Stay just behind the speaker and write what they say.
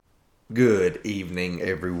Good evening,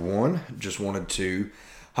 everyone. Just wanted to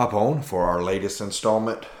hop on for our latest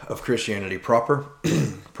installment of Christianity Proper,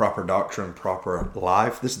 Proper Doctrine, Proper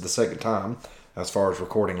Life. This is the second time, as far as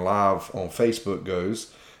recording live on Facebook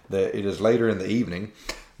goes, that it is later in the evening,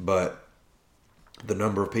 but the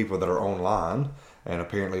number of people that are online and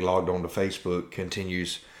apparently logged on to Facebook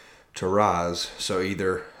continues to rise. So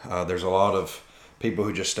either there's a lot of people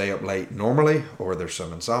who just stay up late normally, or there's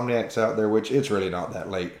some insomniacs out there, which it's really not that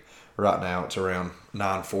late. Right now it's around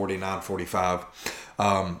 9:40,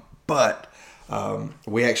 9:45. But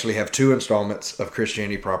we actually have two installments of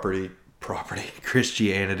Christianity Proper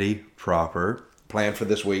planned for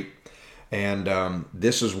this week. And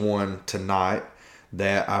this is one tonight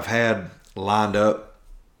that I've had lined up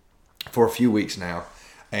for a few weeks now.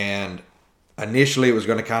 And initially it was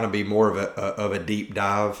going to kind of be more of a deep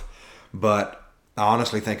dive, but I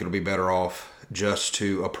honestly think it'll be better off just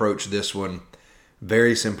to approach this one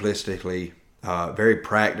very simplistically, very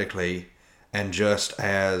practically, and just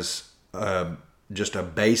as just a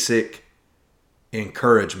basic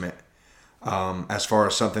encouragement as far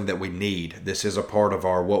as something that we need. This is a part of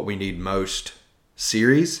our What We Need Most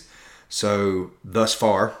series. So thus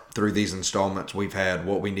far, through these installments, we've had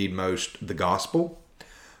What We Need Most, the gospel,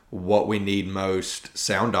 What We Need Most,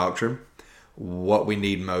 sound doctrine, What We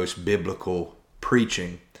Need Most, biblical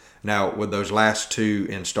preaching. Now, with those last two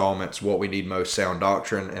installments, What We Need Most, sound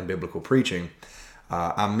doctrine and biblical preaching,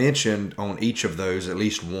 I mentioned on each of those at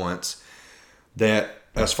least once that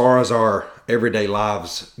as far as our everyday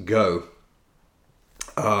lives go,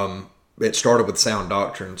 it started with sound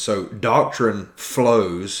doctrine. So doctrine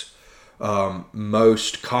flows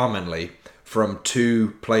most commonly from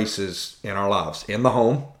two places in our lives: in the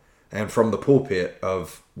home and from the pulpit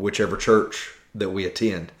of whichever church that we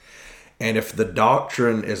attend. And if the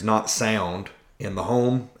doctrine is not sound in the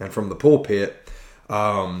home and from the pulpit,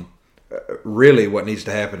 really what needs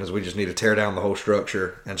to happen is we just need to tear down the whole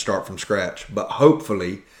structure and start from scratch. But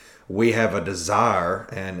hopefully we have a desire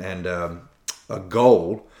and a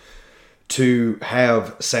goal to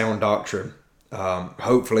have sound doctrine.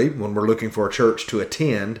 Hopefully when we're looking for a church to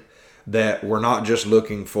attend, that we're not just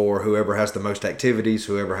looking for whoever has the most activities,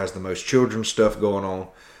 whoever has the most children's stuff going on,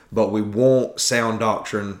 but we want sound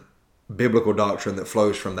doctrine, biblical doctrine that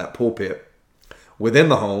flows from that pulpit within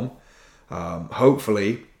the home.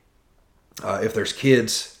 Hopefully, if there's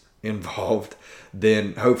kids involved,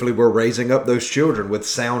 then hopefully we're raising up those children with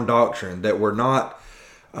sound doctrine, that we're not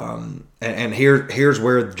here's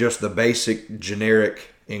where just the basic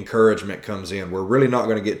generic encouragement comes in. We're really not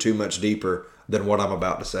going to get too much deeper than what I'm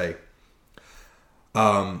about to say.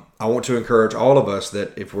 I want to encourage all of us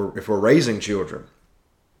that if we're raising children,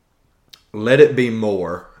 let it be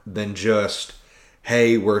more than just,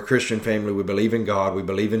 hey, we're a Christian family, we believe in God, we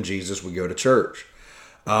believe in Jesus, we go to church.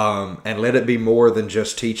 And let it be more than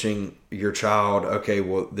just teaching your child, okay,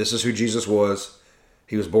 well, this is who Jesus was.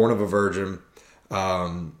 He was born of a virgin.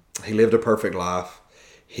 He lived a perfect life.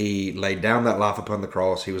 He laid down that life upon the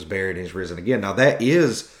cross. He was buried and he's risen again. Now that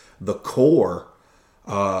is the core,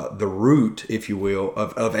 the root, if you will,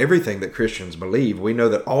 of everything that Christians believe. We know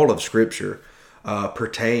that all of Scripture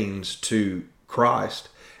pertains to Christ.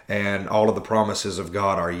 And all of the promises of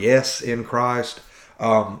God are yes in Christ.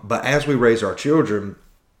 But as we raise our children,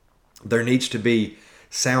 there needs to be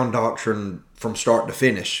sound doctrine from start to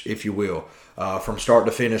finish, if you will. From start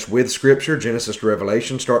to finish with Scripture, Genesis to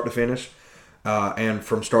Revelation, start to finish. And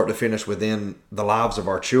from start to finish within the lives of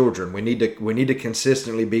our children. We need to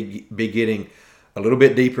consistently be getting a little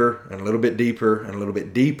bit deeper and a little bit deeper and a little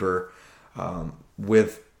bit deeper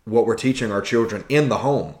with what we're teaching our children in the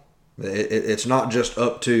home. It's not just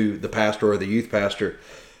up to the pastor or the youth pastor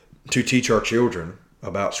to teach our children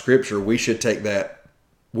about Scripture. We should take that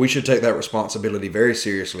responsibility very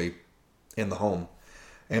seriously in the home.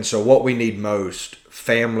 And so what we need most,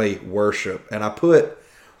 family worship. And I put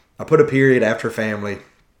a period after family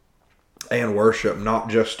and worship, not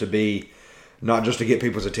just to get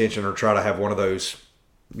people's attention or try to have one of those,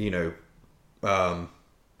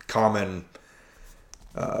 common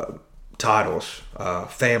titles,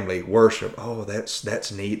 family worship. Oh,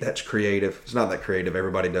 that's neat. That's creative. It's not that creative.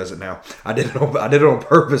 Everybody does it now. I did it on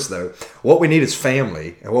purpose though. What we need is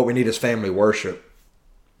family, and what we need is family worship.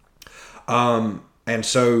 And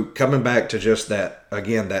so coming back to just that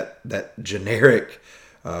again, that generic,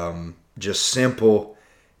 just simple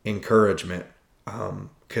encouragement.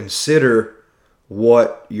 Consider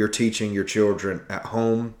what you're teaching your children at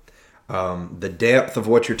home. The depth of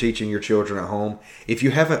what you're teaching your children at home. If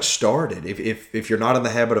you haven't started, if you're not in the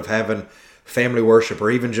habit of having family worship,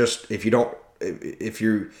 or even just if you don't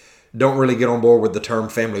really get on board with the term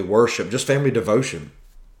family worship, just family devotion.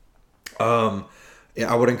 I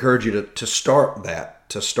would encourage you to start that,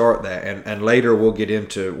 and later we'll get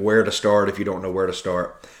into where to start if you don't know where to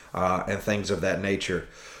start, and things of that nature.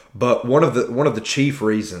 But one of the chief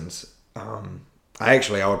reasons, I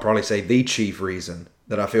would probably say the chief reason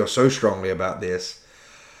that I feel so strongly about this,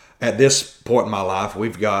 at this point in my life,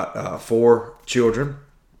 we've got 4 children,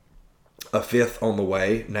 a 5th on the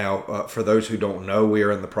way. Now, for those who don't know, we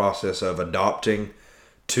are in the process of adopting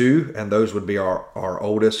 2, and those would be our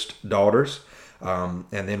oldest daughters. And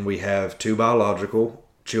then we have 2 biological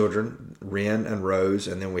children, Ren and Rose,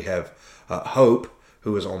 and then we have Hope,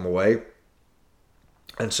 who is on the way.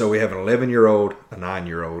 And so we have an 11-year-old, a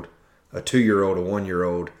 9-year-old, a 2-year-old, a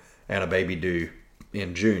 1-year-old, and a baby due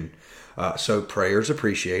in June. So prayers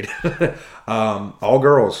appreciated. All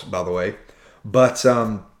girls, by the way. But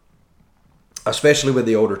especially with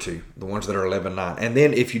the older 2, the ones that are 11, 9. And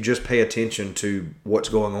then if you just pay attention to what's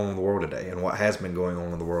going on in the world today and what has been going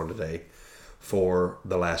on in the world today for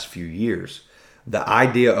the last few years, the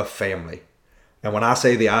idea of family. And when I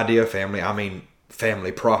say the idea of family, I mean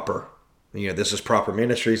family proper. This is Proper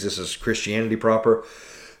Ministries. This is Christianity proper.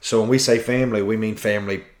 So when we say family, we mean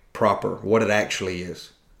family proper, what it actually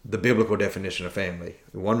is. The biblical definition of family.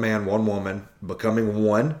 One man, one woman, becoming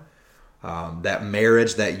one. That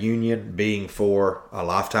marriage, that union being for a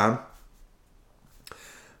lifetime.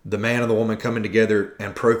 The man and the woman coming together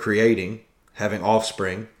and procreating, having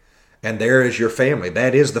offspring. And there is your family.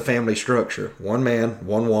 That is the family structure. One man,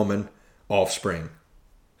 one woman, offspring.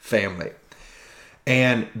 Family.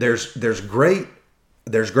 And there's great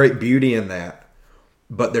beauty in that,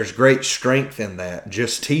 but there's great strength in that.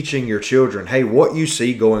 Just teaching your children, hey, what you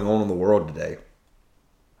see going on in the world today.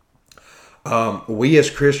 We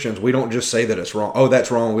as Christians, we don't just say that it's wrong. Oh,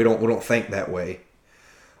 that's wrong. We don't think that way.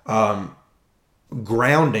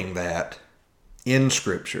 Grounding that in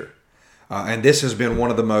Scripture, and this has been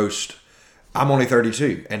one of the most. I'm only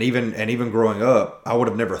 32, and even growing up, I would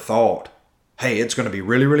have never thought, hey, it's going to be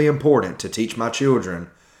really, really important to teach my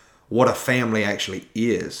children what a family actually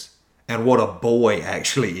is, and what a boy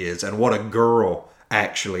actually is, and what a girl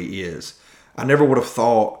actually is. I never would have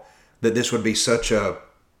thought that this would be such a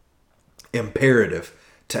imperative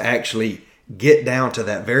to actually get down to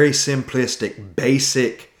that very simplistic,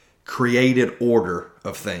 basic, created order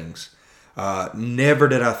of things. Never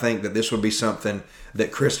did I think that this would be something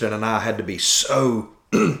that Kristen and I had to be so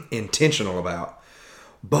intentional about.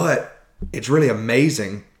 But it's really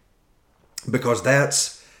amazing, because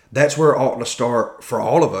that's where it ought to start for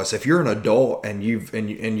all of us. If you're an adult and you've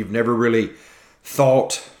never really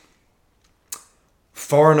thought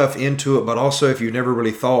far enough into it, but also if you've never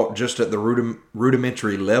really thought just at the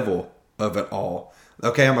rudimentary level of it all.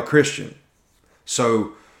 Okay, I'm a Christian.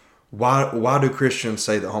 So why do Christians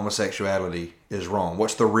say that homosexuality is wrong?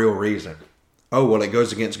 What's the real reason? Oh, well, it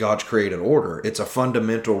goes against God's created order. It's a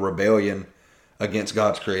fundamental rebellion against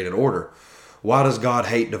God's created order. Why does God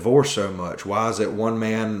hate divorce so much? Why is it one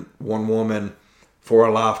man, one woman for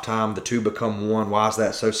a lifetime, the 2 become one? Why is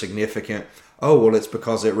that so significant? Oh, well, it's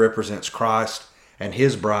because it represents Christ and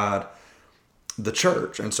His bride, the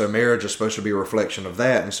church. And so marriage is supposed to be a reflection of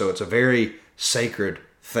that. And so it's a very sacred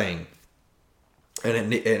thing.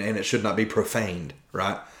 And it should not be profaned,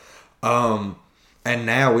 right? And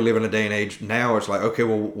now we live in a day and age, now it's like, okay,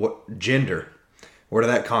 well, what gender? Where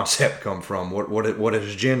did that concept come from? What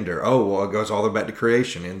is gender? Oh, well, it goes all the way back to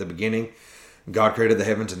creation. In the beginning, God created the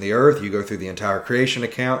heavens and the earth. You go through the entire creation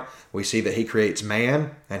account, we see that He creates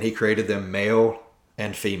man, and He created them male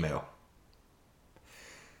and female.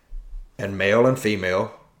 And male and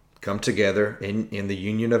female come together in the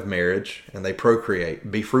union of marriage, and they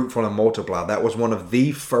procreate. Be fruitful and multiply. That was one of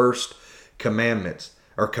the first commandments,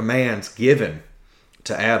 or commands given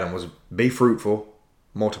to Adam, was be fruitful,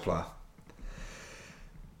 multiply.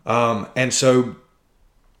 And so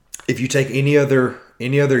if you take any other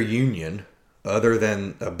union other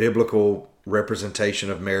than a biblical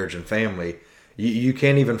representation of marriage and family, you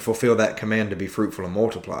can't even fulfill that command to be fruitful and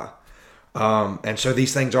multiply. And so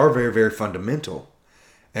these things are very, very fundamental.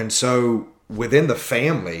 And so within the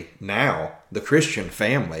family now, the Christian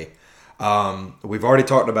family, we've already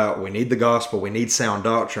talked about we need the gospel, we need sound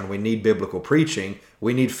doctrine, we need biblical preaching,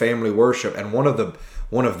 we need family worship. And one of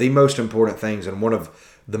the most important things, and one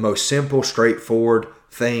of the most simple, straightforward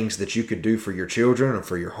things that you could do for your children and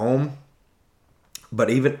for your home, but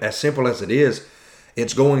even as simple as it is,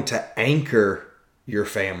 it's going to anchor your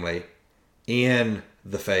family in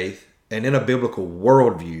the faith and in a biblical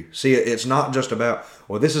worldview. See, it's not just about,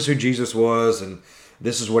 well, this is who Jesus was and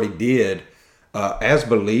this is what He did. As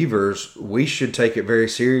believers, we should take it very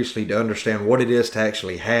seriously to understand what it is to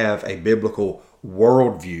actually have a biblical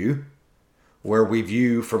worldview, where we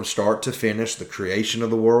view from start to finish the creation of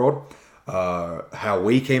the world, how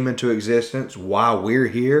we came into existence, why we're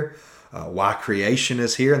here, why creation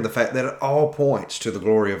is here, and the fact that it all points to the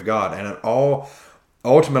glory of God, and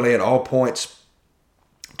ultimately it all points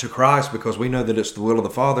to Christ, because we know that it's the will of the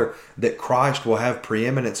Father that Christ will have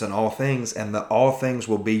preeminence in all things, and that all things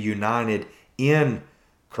will be united in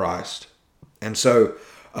Christ. And so,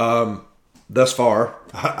 thus far,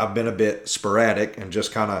 I've been a bit sporadic and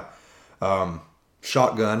just kind of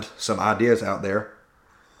shotgunned some ideas out there.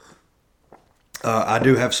 I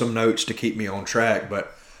do have some notes to keep me on track,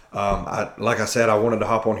 but like I said, I wanted to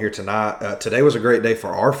hop on here tonight. Today was a great day for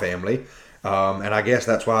our family, and I guess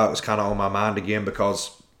that's why it was kind of on my mind again,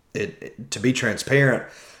 because to be transparent,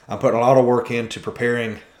 I'm putting a lot of work into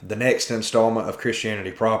preparing the next installment of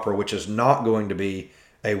Christianity Proper, which is not going to be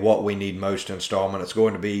a What We Need Most installment. It's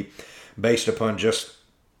going to be based upon just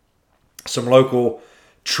some local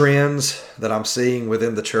trends that I'm seeing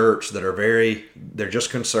within the church that they're just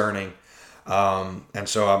concerning. And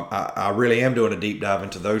so I really am doing a deep dive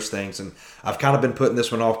into those things, and I've kind of been putting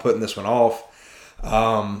this one off.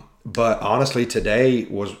 But honestly, today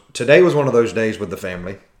was one of those days with the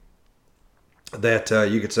family that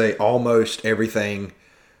you could say almost everything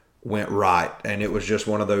went right, and it was just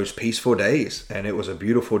one of those peaceful days, and it was a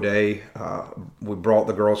beautiful day. We brought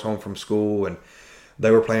the girls home from school, and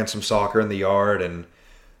they were playing some soccer in the yard, and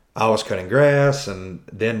I was cutting grass, and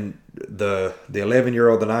then the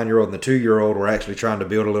 11-year-old, the 9-year-old, and the 2-year-old were actually trying to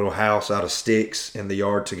build a little house out of sticks in the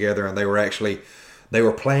yard together, and they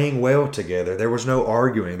were playing well together. There was no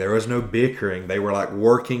arguing, there was no bickering. They were like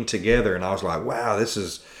working together, and I was like, wow, this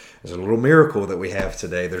is a little miracle that we have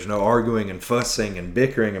today. There's no arguing and fussing and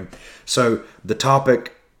bickering. And so the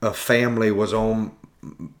topic of family was on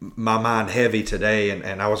my mind heavy today,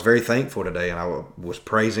 and I was very thankful today, and I was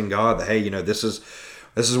praising God that, hey, this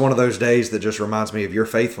is one of those days that just reminds me of your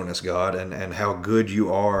faithfulness, God, and how good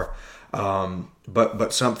you are.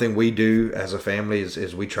 But something we do as a family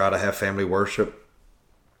is we try to have family worship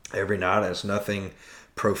every night. It's nothing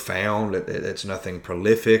profound. It's nothing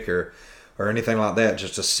prolific or anything like that.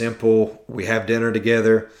 Just a simple, we have dinner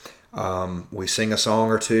together. We sing a song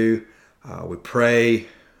or two. We pray.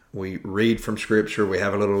 We read from Scripture. We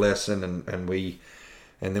have a little lesson, and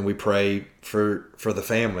then we pray for the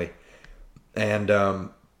family. And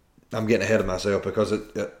I'm getting ahead of myself, because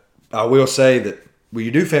I will say that when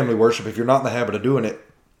you do family worship, if you're not in the habit of doing it,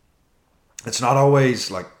 it's not always,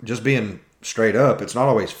 like, just being straight up, it's not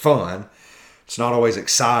always fun. It's not always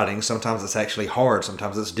exciting. Sometimes it's actually hard.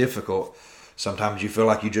 Sometimes it's difficult. Sometimes you feel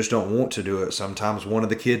like you just don't want to do it. Sometimes one of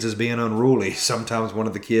the kids is being unruly. Sometimes one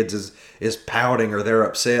of the kids is pouting, or they're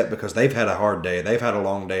upset because they've had a hard day. They've had a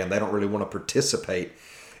long day, and they don't really want to participate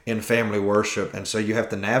in family worship. And so you have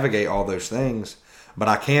to navigate all those things. But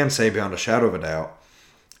I can say beyond a shadow of a doubt,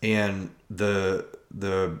 in the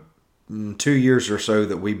 2 years or so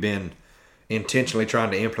that we've been intentionally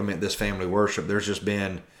trying to implement this family worship, there's just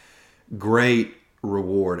been great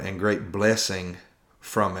reward and great blessing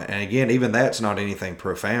from it. And again, even that's not anything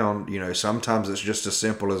profound. Sometimes it's just as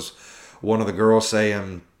simple as one of the girls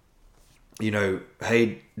saying,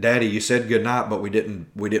 hey, Daddy, you said good night, but we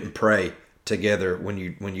didn't pray together when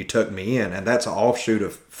you took me in. And that's an offshoot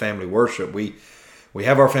of family worship. We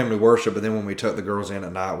have our family worship, but then when we tuck the girls in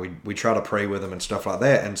at night, we try to pray with them and stuff like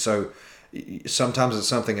that. And so sometimes it's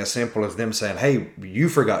something as simple as them saying, hey, you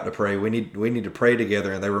forgot to pray. We need to pray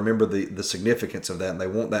together. And they remember the significance of that, and they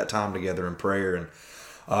want that time together in prayer.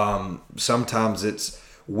 And sometimes it's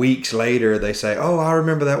weeks later, they say, oh, I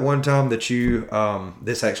remember that one time that you,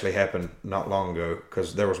 this actually happened not long ago,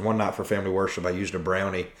 because there was one night for family worship, I used a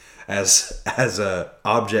brownie as a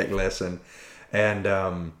object lesson.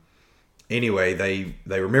 And anyway,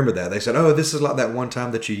 they remember that. They said, oh, this is like that one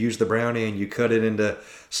time that you used the brownie and you cut it into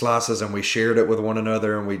slices, and we shared it with one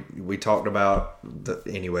another, and we talked about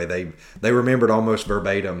anyway, they remembered almost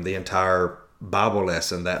verbatim the entire Bible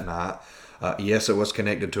lesson that night. Yes, it was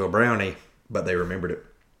connected to a brownie, but they remembered it.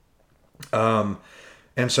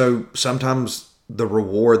 And so sometimes the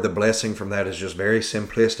reward, the blessing from that is just very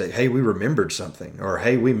simplistic. Hey, we remembered something, or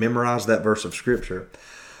hey, we memorized that verse of Scripture.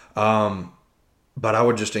 But I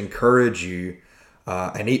would just encourage you,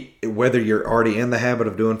 whether you're already in the habit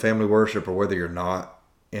of doing family worship or whether you're not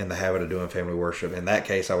in the habit of doing family worship, in that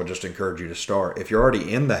case, I would just encourage you to start. If you're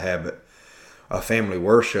already in the habit of family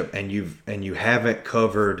worship and you haven't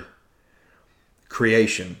covered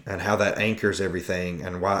creation and how that anchors everything,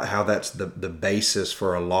 and how that's the basis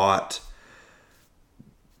for a lot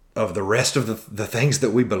of the rest of the things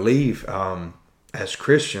that we believe as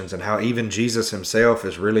Christians, and how even Jesus himself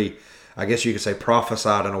is really, I guess you could say,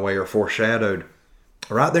 prophesied in a way, or foreshadowed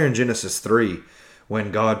Right there in Genesis 3,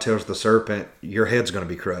 when God tells the serpent, your head's going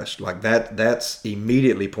to be crushed. Like that's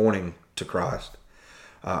immediately pointing to Christ.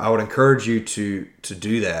 I would encourage you to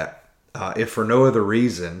do that, if for no other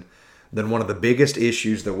reason than one of the biggest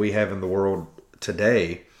issues that we have in the world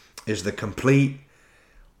today is the complete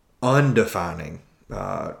undefining.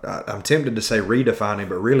 I'm tempted to say redefining,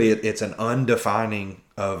 but really it's an undefining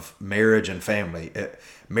of marriage and family.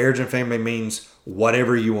 Marriage and family means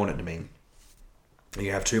whatever you want it to mean.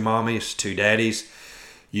 You have two mommies, two daddies.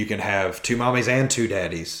 You can have two mommies and two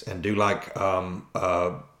daddies and do like,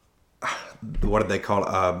 what did they call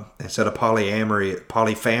it? Instead of polyamory,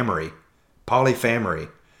 polyfamily.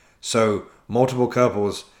 So multiple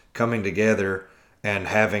couples coming together and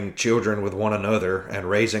having children with one another and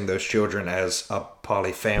raising those children as a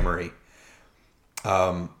polyfamily.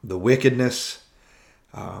 The wickedness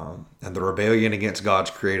and the rebellion against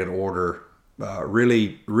God's created order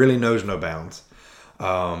really knows no bounds.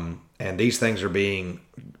 And these things are being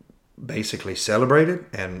basically celebrated,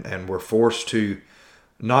 and we're forced to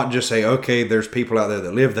not just say, okay, there's people out there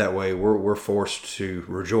that live that way. We're forced to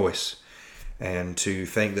rejoice and to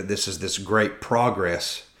think that this is this great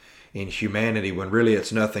progress in humanity, when really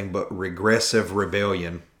it's nothing but regressive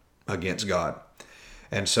rebellion against God.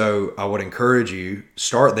 And so I would encourage you,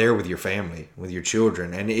 start there with your family, with your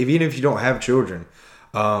children. And even if you don't have children,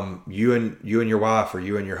 you and your wife, or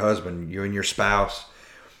you and your husband, you and your spouse,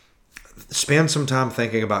 spend some time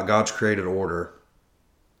thinking about God's created order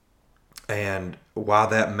and why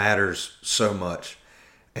that matters so much.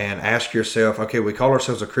 And ask yourself, okay, we call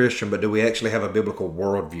ourselves a Christian, but do we actually have a biblical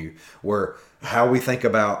worldview where how we think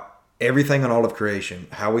about everything in all of creation,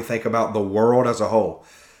 how we think about the world as a whole,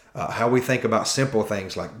 how we think about simple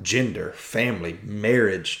things like gender, family,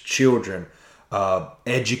 marriage, children,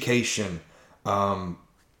 education,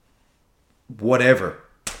 whatever.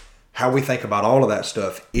 How we think about all of that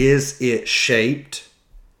stuff, is it shaped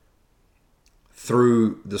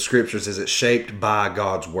through the scriptures? Is it shaped by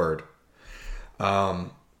God's word? So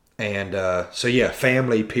yeah,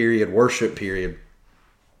 family period, worship period.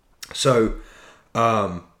 So,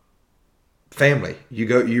 family,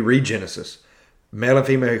 you read Genesis. Male and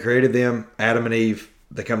female, He created them. Adam and Eve,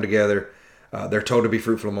 they come together. They're told to be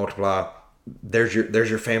fruitful and multiply. There's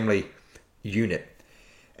your family unit.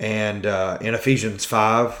 And in Ephesians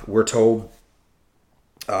 5, we're told,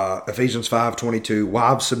 Ephesians 5:22,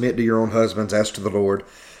 wives, submit to your own husbands as to the Lord.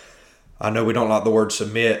 I know we don't like the word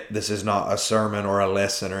submit. This is not a sermon or a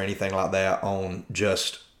lesson or anything like that on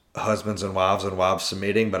just husbands and wives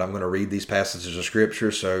submitting, but I'm going to read these passages of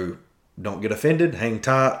scripture, so don't get offended. Hang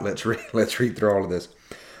tight. Let's read through all of this.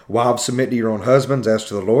 Wives, submit to your own husbands as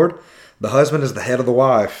to the Lord. The husband is the head of the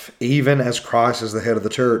wife, even as Christ is the head of the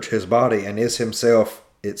church, his body, and is himself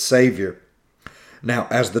its Savior. Now,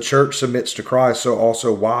 as the church submits to Christ, so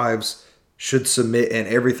also wives should submit in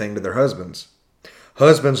everything to their husbands.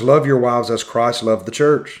 Husbands, love your wives as Christ loved the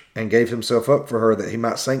church, and gave himself up for her, that he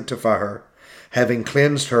might sanctify her, having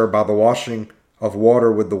cleansed her by the washing of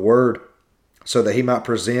water with the word, so that he might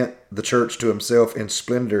present the church to himself in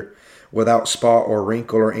splendor, without spot or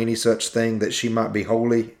wrinkle or any such thing, that she might be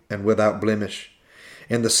holy and without blemish.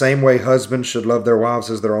 In the same way, husbands should love their wives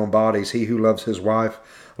as their own bodies. He who loves his wife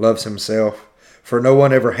loves himself. For no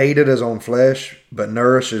one ever hated his own flesh, but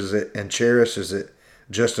nourishes it and cherishes it,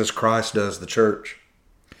 just as Christ does the church,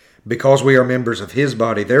 because we are members of his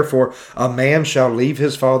body. Therefore, a man shall leave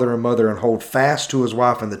his father and mother and hold fast to his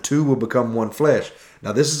wife, and the two will become one flesh.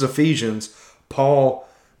 Now, this is Ephesians. Paul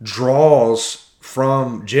draws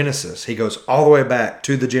from Genesis. He goes all the way back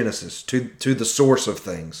to the Genesis, to the source of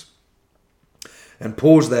things, and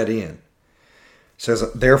pulls that in. It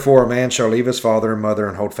says, therefore a man shall leave his father and mother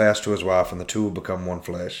and hold fast to his wife, and the two will become one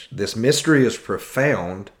flesh. This mystery is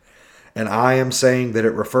profound, and I am saying that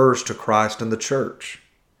it refers to Christ and the church.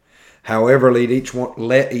 However,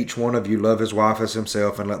 let each one of you love his wife as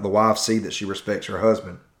himself, and let the wife see that she respects her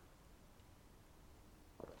husband.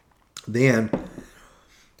 Then,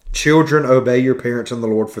 children, obey your parents in the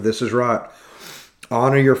Lord, for this is right.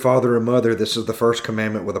 Honor your father and mother. This is the first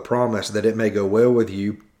commandment with a promise, that it may go well with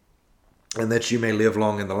you, and that you may live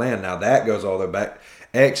long in the land. Now that goes all the way back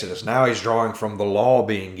Exodus. Now he's drawing from the law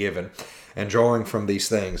being given and drawing from these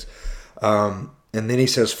things. And then he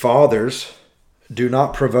says, fathers, do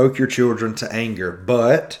not provoke your children to anger,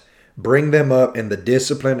 but bring them up in the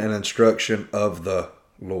discipline and instruction of the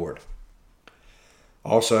Lord.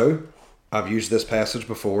 Also, I've used this passage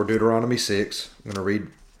before, Deuteronomy 6. I'm going to read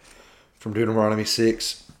from Deuteronomy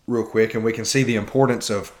 6 real quick, and we can see the importance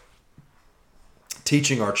of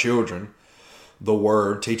teaching our children the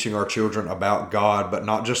Word, teaching our children about God, but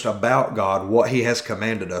not just about God, what He has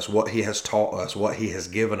commanded us, what He has taught us, what He has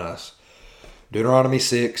given us. Deuteronomy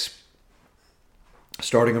 6,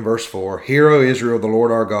 starting in verse 4, Hear, O Israel, the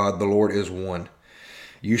Lord our God, the Lord is one.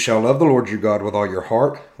 You shall love the Lord your God with all your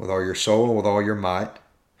heart, with all your soul, and with all your might.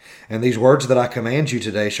 And these words that I command you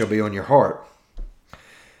today shall be on your heart.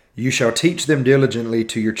 You shall teach them diligently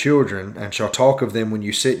to your children, and shall talk of them when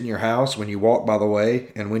you sit in your house, when you walk by the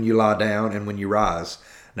way, and when you lie down, and when you rise.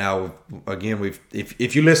 Now, again,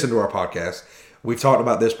 if you listen to our podcast, we've talked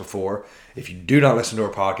about this before. If you do not listen to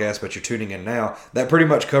our podcast, but you're tuning in now, that pretty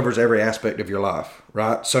much covers every aspect of your life,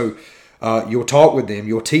 right? So you'll talk with them,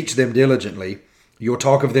 you'll teach them diligently, you'll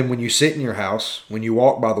talk of them when you sit in your house, when you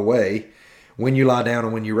walk by the way, when you lie down,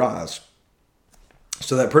 and when you rise.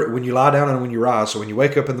 So that when you lie down and when you rise, so when you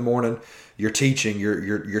wake up in the morning, you're teaching,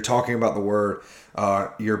 you're talking about the Word,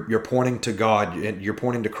 you're pointing to God, you're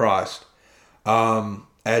pointing to Christ.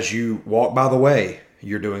 As you walk by the way,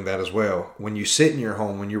 you're doing that as well. When you sit in your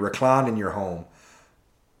home, when you recline in your home,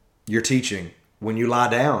 you're teaching. When you lie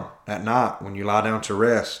down at night, when you lie down to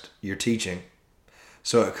rest, you're teaching.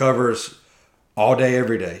 So it covers all day,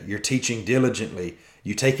 every day. You're teaching diligently.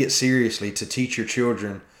 You take it seriously to teach your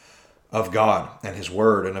children of God and His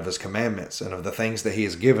Word and of His commandments and of the things that He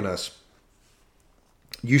has given us.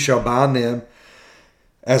 You shall bind them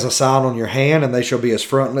as a sign on your hand, and they shall be as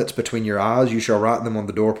frontlets between your eyes. You shall write them on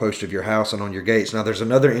the doorpost of your house and on your gates. Now there's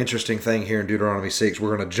another interesting thing here in Deuteronomy 6.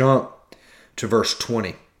 We're going to jump to verse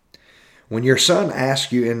 20. When your son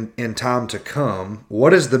asks you in time to come,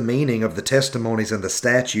 what is the meaning of the testimonies and the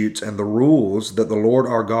statutes and the rules that the Lord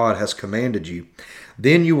our God has commanded you?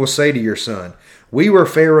 Then you will say to your son, We were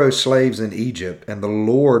Pharaoh's slaves in Egypt, and the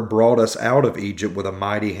Lord brought us out of Egypt with a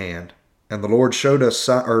mighty hand. And the Lord showed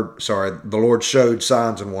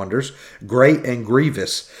signs and wonders, great and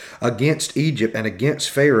grievous, against Egypt and against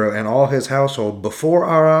Pharaoh and all his household before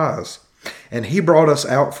our eyes. And He brought us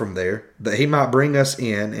out from there, that He might bring us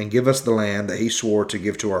in and give us the land that He swore to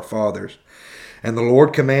give to our fathers. And the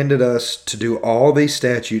Lord commanded us to do all these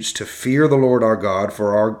statutes, to fear the Lord our God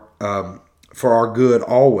for our good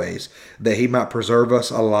always, that He might preserve us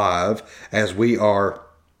alive as we are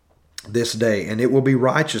this day. And it will be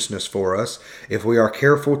righteousness for us if we are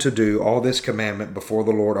careful to do all this commandment before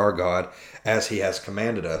the Lord our God as He has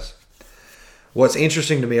commanded us. What's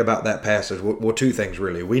interesting to me about that passage, well, two things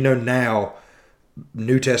really. We know now,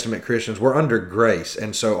 New Testament Christians, we're under grace.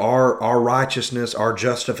 And so our righteousness, our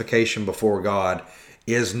justification before God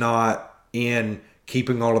is not in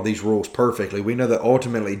keeping all of these rules perfectly. We know that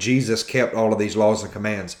ultimately Jesus kept all of these laws and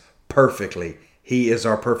commands perfectly. He is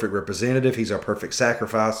our perfect representative. He's our perfect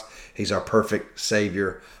sacrifice. He's our perfect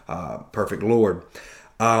Savior, perfect Lord.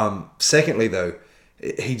 Secondly, though,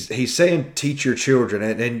 he's saying teach your children,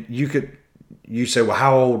 and you say,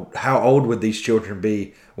 well, how old would these children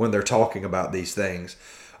be when they're talking about these things?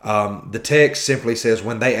 The text simply says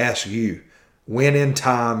when they ask you, when in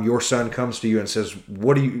time your son comes to you and says,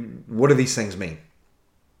 what do these things mean?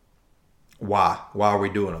 Why are we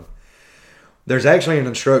doing them? There's actually an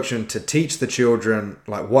instruction to teach the children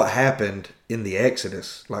like what happened in the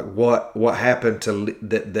Exodus, like what happened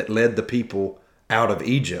that led the people out of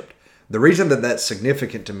Egypt. The reason that that's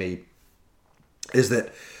significant to me is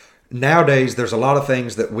that nowadays there's a lot of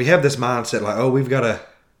things that we have this mindset like, oh, we've got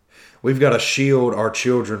to shield our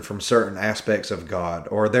children from certain aspects of God,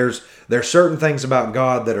 or there's certain things about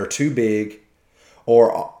God that are too big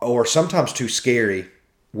or sometimes too scary.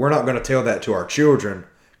 We're not going to tell that to our children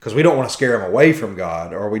because we don't want to scare them away from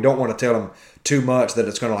God, or we don't want to tell them too much that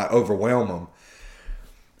it's going to like overwhelm them.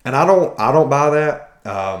 And I don't buy that.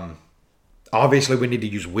 Obviously, we need to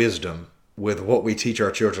use wisdom with what we teach our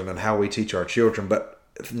children and how we teach our children. But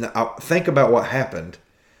think about what happened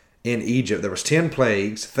in Egypt. There was 10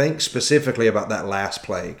 plagues. Think specifically about that last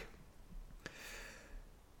plague.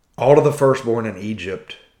 All of the firstborn in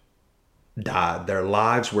Egypt died. Their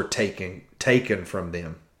lives were taken from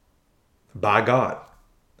them by God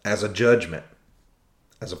as a judgment,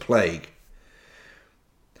 as a plague.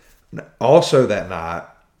 Also that night,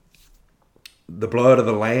 the blood of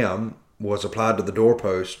the lamb was applied to the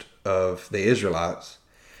doorpost of the Israelites,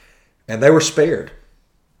 and they were spared.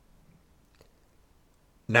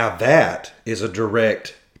 Now that is a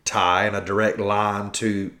direct tie and a direct line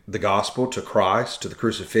to the gospel, to Christ, to the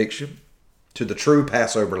crucifixion, to the true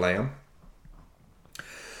Passover lamb.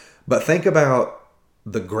 But think about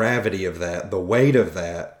the gravity of that, the weight of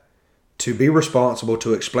that, to be responsible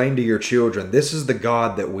to explain to your children, this is the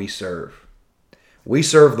God that we serve. We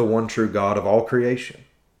serve the one true God of all creation.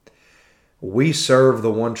 We serve the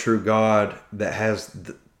one true God that has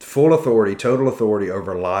full authority, total authority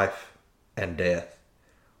over life and death.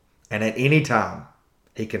 And at any time,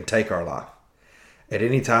 he can take our life. At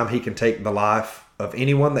any time, he can take the life of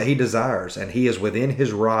anyone that he desires, and he is within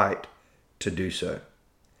his right to do so.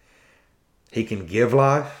 He can give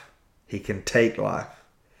life. He can take life.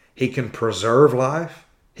 He can preserve life.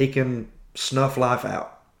 He can snuff life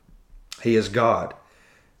out. He is God.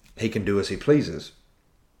 He can do as he pleases.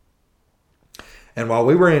 And while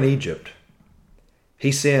we were in Egypt,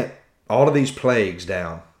 he sent all of these plagues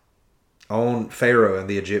down on Pharaoh and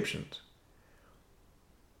the Egyptians.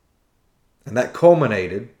 And that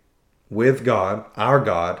culminated with God, our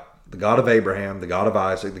God, the God of Abraham, the God of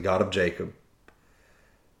Isaac, the God of Jacob,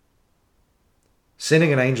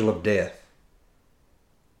 sending an angel of death.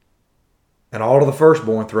 And all of the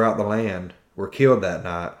firstborn throughout the land were killed that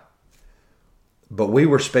night. But we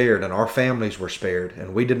were spared, and our families were spared,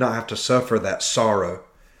 and we did not have to suffer that sorrow.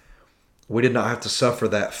 We did not have to suffer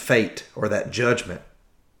that fate or that judgment,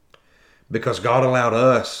 because God allowed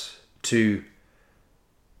us to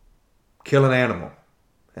kill an animal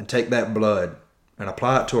and take that blood and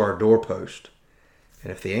apply it to our doorpost.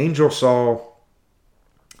 And if the angel saw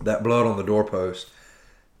that blood on the doorpost,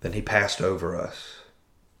 then he passed over us.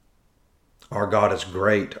 Our God is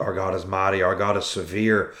great. Our God is mighty. Our God is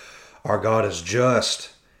severe. Our God is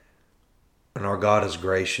just. And our God is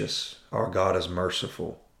gracious. Our God is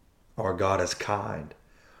merciful. Our God is kind.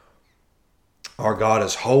 Our God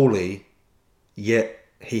is holy, yet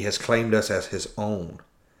he has claimed us as his own.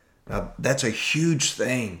 Now, that's a huge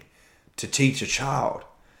thing to teach a child.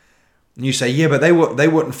 And you say, yeah, but they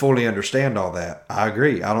wouldn't fully understand all that. I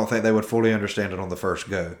agree. I don't think they would fully understand it on the first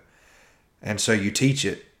go. And so you teach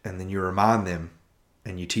it, and then you remind them,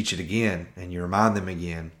 and you teach it again, and you remind them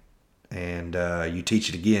again, and you teach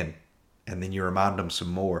it again, and then you remind them some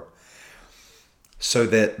more. So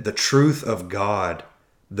that the truth of God,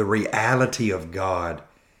 the reality of God,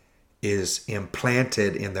 is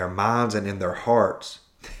implanted in their minds and in their hearts.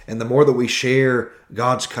 And the more that we share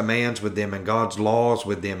God's commands with them, and God's laws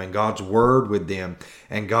with them, and God's word with them,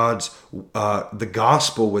 and God's the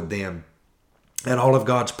gospel with them, and all of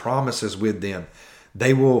God's promises with them,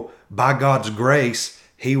 they will, by God's grace,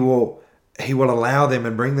 He will allow them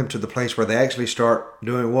and bring them to the place where they actually start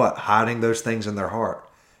doing what? Hiding those things in their heart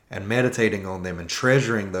and meditating on them and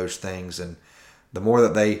treasuring those things. And the more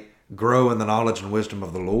that they grow in the knowledge and wisdom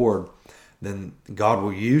of the Lord, then God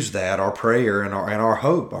will use that. Our prayer and our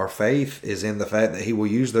hope, our faith is in the fact that He will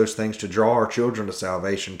use those things to draw our children to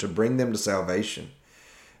salvation, to bring them to salvation,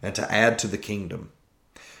 and to add to the kingdom.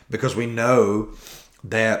 Because we know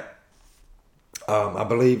that, I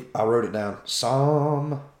believe I wrote it down,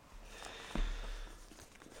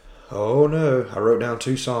 I wrote down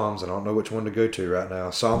 2 Psalms. I don't know which one to go to right now.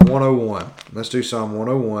 Psalm 101. Let's do Psalm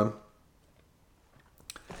 101.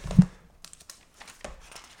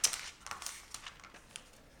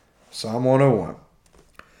 Psalm 101.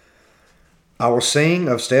 I will sing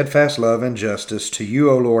of steadfast love and justice. To you,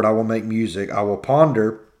 O Lord, I will make music. I will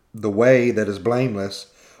ponder the way that is blameless.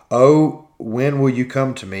 O, when will you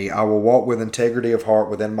come to me? I will walk with integrity of heart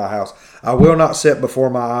within my house. I will not set before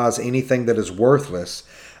my eyes anything that is worthless.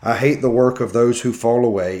 I hate the work of those who fall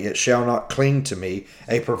away. It shall not cling to me.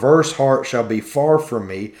 A perverse heart shall be far from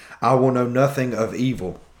me. I will know nothing of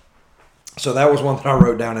evil. So that was one that I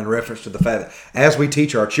wrote down in reference to the fact that as we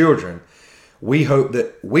teach our children, we hope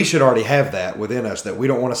that we should already have that within us, that we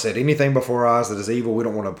don't want to set anything before our eyes that is evil. We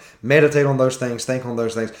don't want to meditate on those things, think on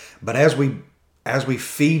those things. But as we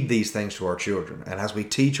feed these things to our children, and as we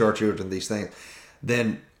teach our children these things,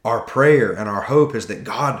 then our prayer and our hope is that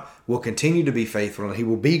God will continue to be faithful, and He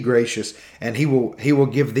will be gracious, and He will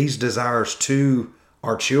give these desires to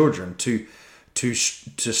our children to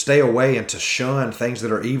stay away and to shun things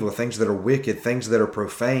that are evil, things that are wicked, things that are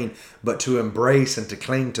profane, but to embrace and to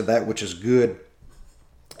cling to that which is good,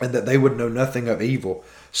 and that they would know nothing of evil.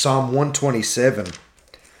 Psalm 127.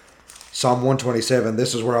 Psalm 127,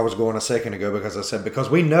 this is where I was going a second ago, because I said, because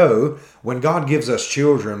we know when God gives us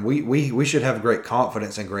children, we should have great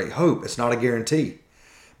confidence and great hope. It's not a guarantee,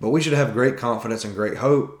 but we should have great confidence and great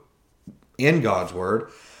hope in God's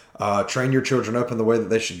word. Train your children up in the way that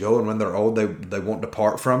they should go, and when they're old, they won't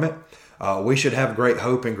depart from it. We should have great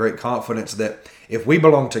hope and great confidence that if we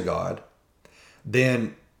belong to God,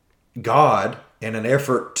 then God, in an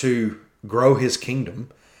effort to grow His kingdom,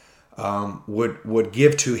 would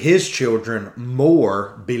give to His children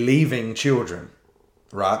more believing children,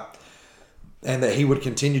 right? And that He would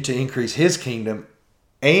continue to increase His kingdom,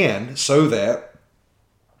 and so that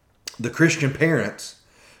the Christian parents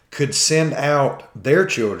could send out their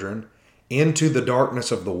children into the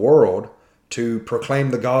darkness of the world to proclaim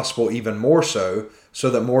the gospel even more so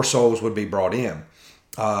that more souls would be brought in.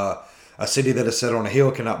 I a city that is set on a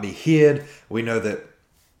hill cannot be hid. We know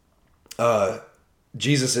that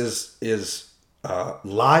Jesus is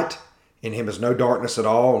light. In him is no darkness at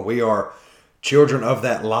all, and we are children of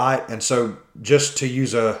that light. And so just to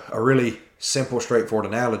use a really simple, straightforward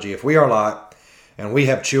analogy, if we are light and we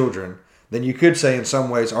have children, then you could say in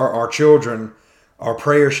some ways our children, our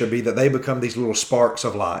prayer should be that they become these little sparks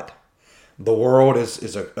of light. The world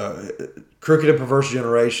is a crooked and perverse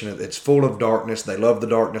generation. It's full of darkness. They love the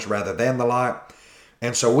darkness rather than the light.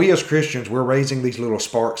 And so we as Christians, we're raising these little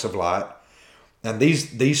sparks of light. And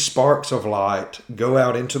these sparks of light go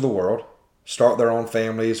out into the world, start their own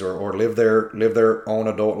families or live their own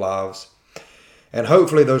adult lives. And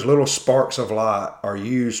hopefully those little sparks of light are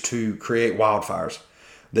used to create wildfires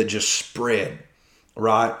that just spread,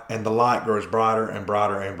 right? And the light grows brighter and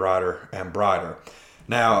brighter and brighter and brighter.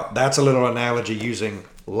 Now, that's a little analogy using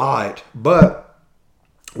light, but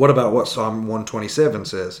what about what Psalm 127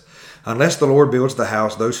 says? Unless the Lord builds the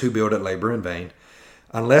house, those who build it labor in vain.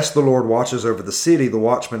 Unless the Lord watches over the city, the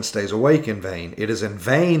watchman stays awake in vain. It is in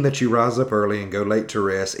vain that you rise up early and go late to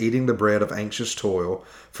rest, eating the bread of anxious toil,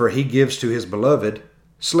 for he gives to his beloved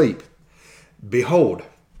sleep. Behold,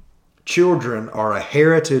 children are a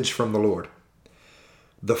heritage from the Lord.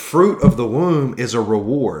 The fruit of the womb is a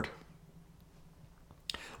reward.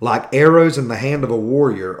 Like arrows in the hand of a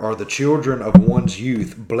warrior are the children of one's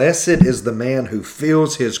youth. Blessed is the man who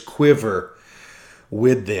fills his quiver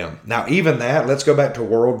with them. Now, even that, let's go back to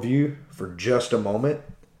worldview for just a moment.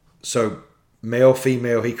 So, male,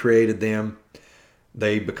 female, he created them.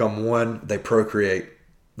 They become one. They procreate.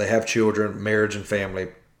 They have children, marriage and family.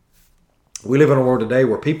 We live in a world today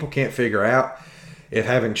where people can't figure out if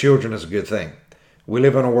having children is a good thing. We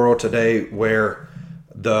live in a world today where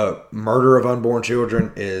the murder of unborn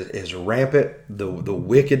children is rampant. The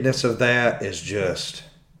wickedness of that is just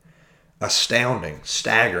astounding,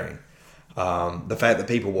 staggering. The fact that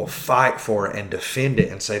people will fight for it and defend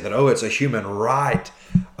it and say that, oh, it's a human right.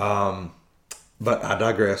 But I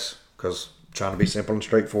digress because I'm trying to be simple and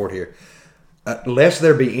straightforward here. Lest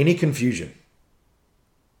there be any confusion,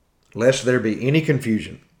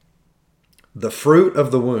 the fruit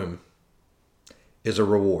of the womb is a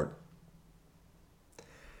reward.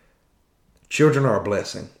 Children are a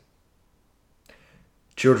blessing.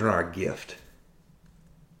 Children are a gift.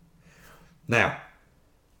 Now,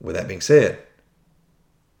 with that being said,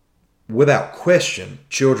 without question,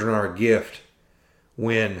 children are a gift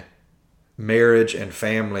when marriage and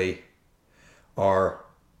family are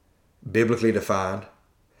biblically defined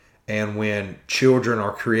and when children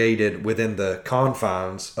are created within the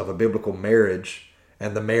confines of a biblical marriage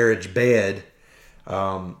and the marriage bed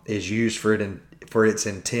is used for its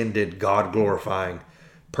intended God-glorifying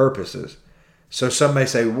purposes. So some may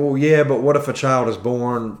say, well, yeah, but what if a child is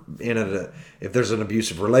born if there's an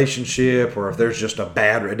abusive relationship or if there's just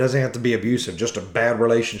it doesn't have to be abusive, just a bad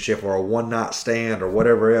relationship or a one-night stand or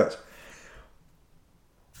whatever else.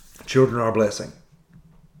 Children are a blessing.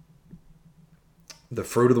 The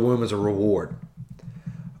fruit of the womb is a reward.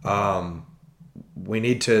 We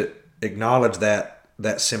need to acknowledge that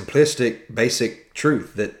simplistic, basic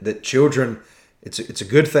truth that children, it's a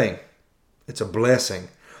good thing. It's a blessing.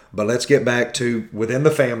 But let's get back to within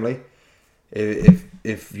the family.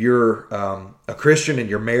 If you're a Christian and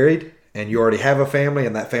you're married and you already have a family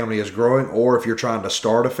and that family is growing, or if you're trying to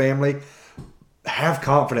start a family, have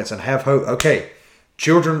confidence and have hope. Okay,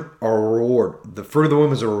 children are a reward. The fruit of the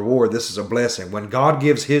womb is a reward. This is a blessing. When God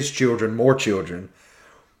gives his children more children,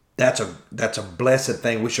 that's a blessed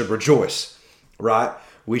thing. We should rejoice, right?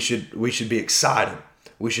 We should be excited.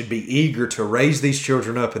 We should be eager to raise these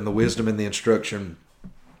children up in the wisdom and the instruction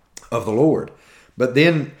of the Lord. But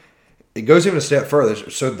then it goes even a step further.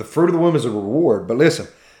 So the fruit of the womb is a reward. But listen,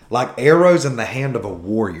 like arrows in the hand of a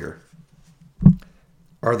warrior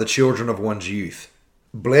are the children of one's youth.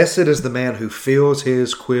 Blessed is the man who fills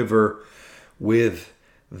his quiver with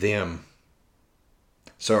them.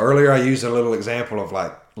 So earlier I used a little example of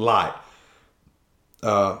like light.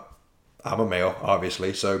 I'm a male,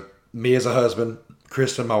 obviously. So me as a husband,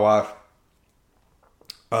 Kristen, my wife,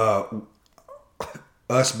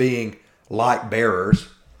 us being light bearers,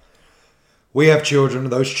 we have children.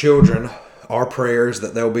 Those children, our prayers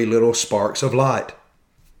that there'll be little sparks of light.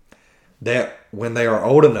 That when they are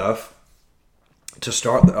old enough to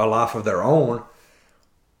start a life of their own,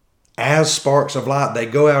 as sparks of light, they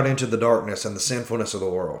go out into the darkness and the sinfulness of the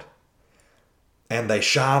world. And they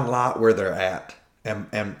shine light where they're at.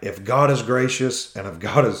 And if God is gracious and if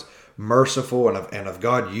God is merciful and if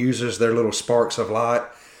God uses their little sparks of light,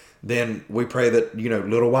 then we pray that,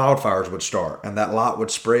 little wildfires would start and that light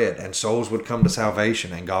would spread and souls would come to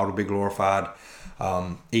salvation and God would be glorified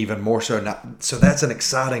even more so. Now, so that's an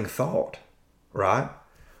exciting thought, right?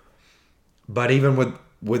 But even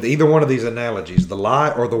with either one of these analogies, the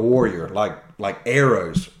light or the warrior, like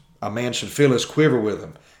arrows, a man should fill his quiver with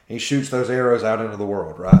them. He shoots those arrows out into the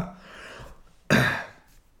world, right?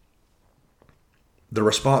 The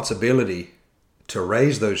responsibility to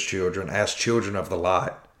raise those children as children of the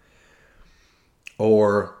light,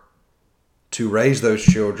 or to raise those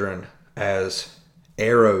children as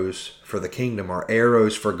arrows for the kingdom or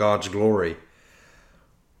arrows for God's glory,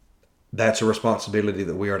 that's a responsibility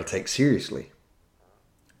that we are to take seriously.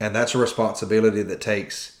 And that's a responsibility that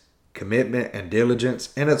takes commitment and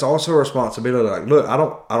diligence. And it's also a responsibility like, look, I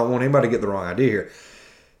don't want anybody to get the wrong idea here.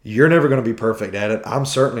 You're never going to be perfect at it. I'm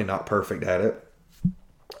certainly not perfect at it.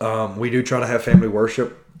 We do try to have family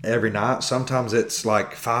worship every night. Sometimes it's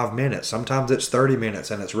like 5 minutes. Sometimes it's 30 minutes,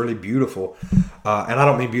 and it's really beautiful. And I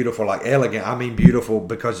don't mean beautiful like elegant. I mean beautiful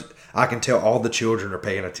because I can tell all the children are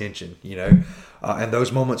paying attention, and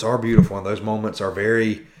those moments are beautiful, and those moments are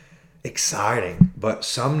very exciting. But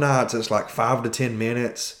some nights it's like 5 to 10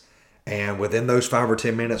 minutes, and within those 5 or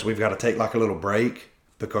 10 minutes, we've got to take like a little break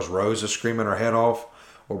because Rose is screaming her head off,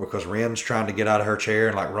 or because Ren's trying to get out of her chair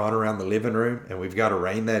and like run around the living room, and we've got to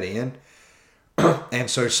rein that in. And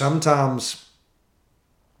so sometimes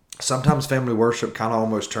family worship kind of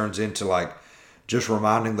almost turns into like just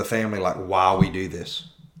reminding the family like why we do this,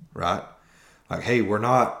 right? Like, hey, we're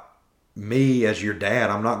not, me as your dad,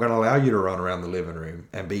 I'm not going to allow you to run around the living room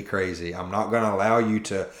and be crazy. I'm not going to allow you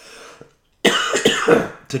to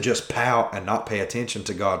to just pout and not pay attention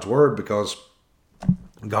to God's word, because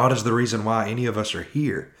God is the reason why any of us are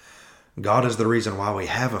here. God is the reason why we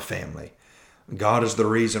have a family. God is the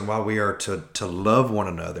reason why we are to love one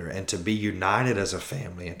another and to be united as a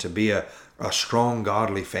family and to be a strong,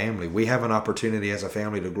 godly family. We have an opportunity as a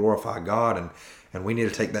family to glorify God, and we need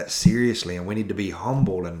to take that seriously, and we need to be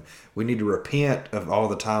humble, and we need to repent of all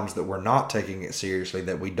the times that we're not taking it seriously,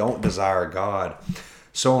 that we don't desire God,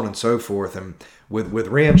 so on and so forth. And with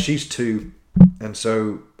Ren, she's 2, and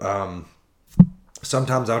so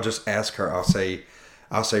sometimes I'll just ask her, I'll say,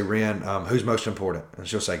 Ren, who's most important? And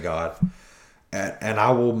she'll say God. And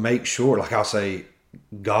I will make sure, like I'll say,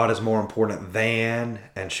 God is more important than,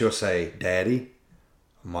 and she'll say, Daddy,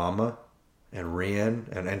 Mama, and Ren,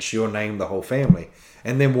 and she'll name the whole family.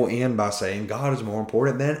 And then we'll end by saying, God is more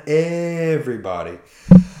important than everybody.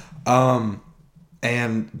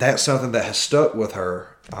 And that's something that has stuck with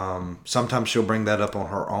her. Sometimes she'll bring that up on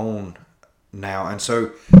her own now. And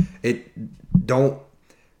so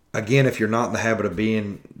again, if you're not in the habit of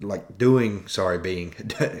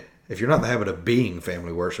if you're not in the habit of being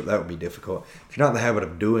family worship, that would be difficult. If you're not in the habit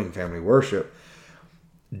of doing family worship,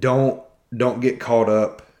 don't get caught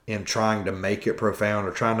up in trying to make it profound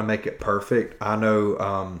or trying to make it perfect. I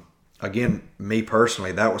know, again, me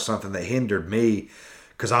personally, that was something that hindered me,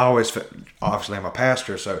 because obviously I'm a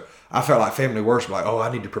pastor, so I felt like family worship, like, I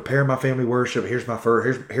need to prepare my family worship. Here's my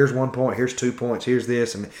here's 1 point, here's 2 points, here's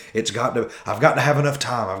this, and I've got to have enough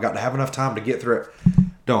time. I've got to have enough time to get through it.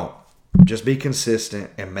 Don't. Just be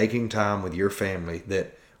consistent and making time with your family,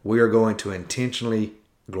 that we are going to intentionally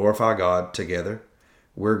glorify God together.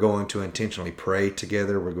 We're going to intentionally pray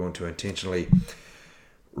together. We're going to intentionally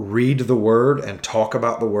read the Word and talk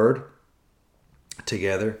about the Word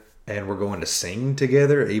together. And we're going to sing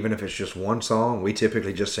together, even if it's just one song. We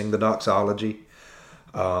typically just sing the doxology.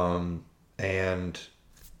 But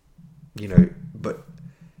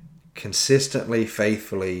consistently,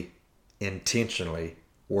 faithfully, intentionally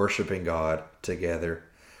worshiping God together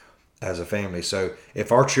as a family. So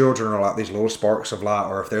if our children are like these little sparks of light,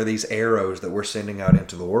 or if they're these arrows that we're sending out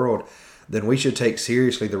into the world, then we should take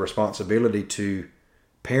seriously the responsibility to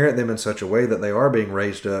parent them in such a way that they are being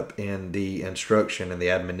raised up in the instruction and the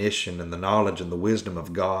admonition and the knowledge and the wisdom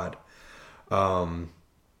of God.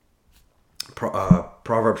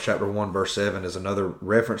 Proverbs chapter 1 verse 7 is another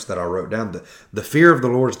reference that I wrote down. The fear of the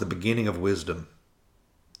Lord is the beginning of wisdom.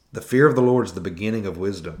 The fear of the Lord is the beginning of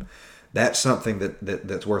wisdom. That's something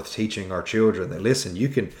that's worth teaching our children. That, listen, you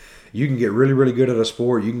can get really, really good at a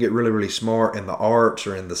sport. You can get really, really smart in the arts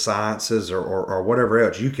or in the sciences or whatever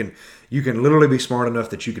else. You can literally be smart enough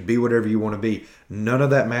that you could be whatever you want to be. None of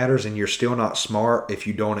that matters, and you're still not smart if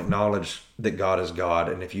you don't acknowledge that God is God,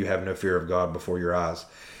 and if you have no fear of God before your eyes.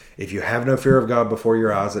 If you have no fear of God before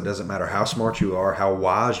your eyes, it doesn't matter how smart you are, how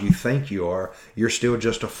wise you think you are, you're still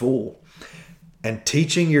just a fool. And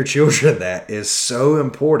teaching your children that is so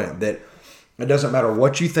important, that it doesn't matter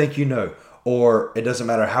what you think you know, or it doesn't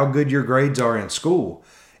matter how good your grades are in school.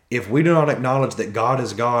 if we do not acknowledge that God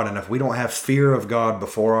is God, and if we don't have fear of God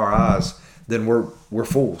before our eyes, then we're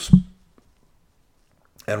fools,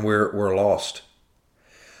 and we're lost.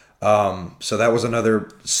 So that was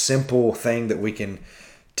another simple thing that we can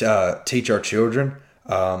teach our children.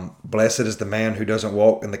 Blessed is the man who doesn't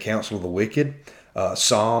walk in the counsel of the wicked.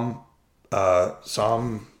 Psalm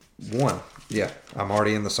 1. Yeah, I'm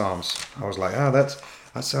already in the Psalms. I was like,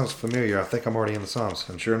 that sounds familiar. I think I'm already in the Psalms.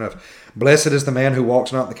 And sure enough, blessed is the man who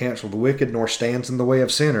walks not in the counsel of the wicked, nor stands in the way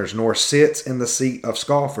of sinners, nor sits in the seat of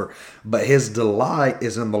scoffer. But his delight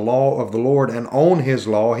is in the law of the Lord, and on his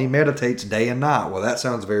law he meditates day and night. Well, that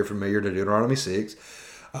sounds very familiar to Deuteronomy 6.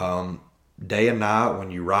 Day and night,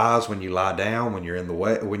 when you rise, when you lie down, when you're in the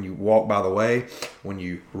way, when you walk by the way, when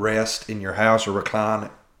you rest in your house or recline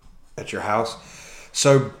at your house.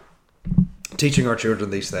 So teaching our children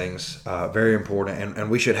these things, very important. And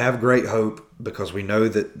we should have great hope, because we know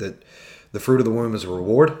that the fruit of the womb is a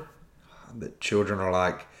reward, that children are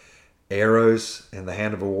like arrows in the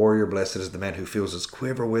hand of a warrior. Blessed is the man who fills his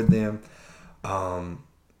quiver with them. And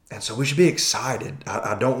so we should be excited.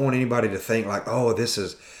 I don't want anybody to think like, oh,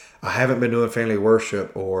 I haven't been doing family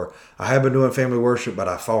worship, or I have been doing family worship, but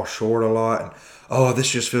I fall short a lot. And, oh,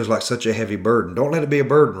 this just feels like such a heavy burden. Don't let it be a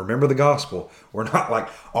burden. Remember the gospel. We're not like,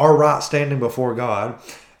 our right standing before God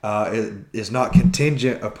is not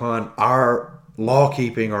contingent upon our law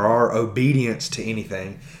keeping or our obedience to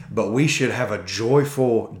anything, but we should have a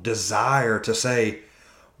joyful desire to say,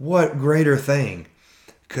 what greater thing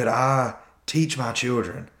could I teach my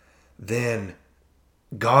children than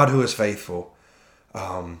God who is faithful,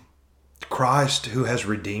 Christ who has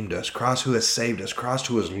redeemed us, Christ who has saved us, Christ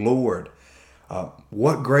who is Lord.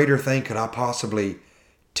 What greater thing could I possibly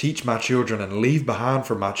teach my children and leave behind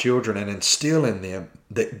for my children and instill in them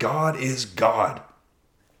that God is God.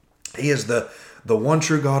 He is the one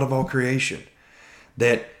true God of all creation,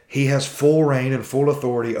 that he has full reign and full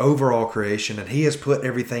authority over all creation, and he has put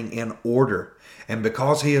everything in order. And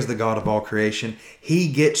because he is the God of all creation, he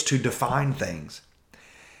gets to define things.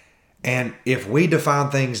 And if we define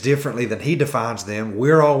things differently than he defines them,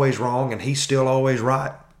 we're always wrong and he's still always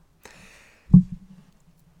right.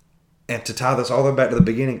 And to tie this all the way back to the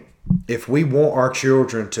beginning, if we want our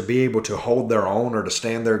children to be able to hold their own or to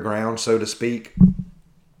stand their ground, so to speak,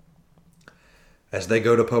 as they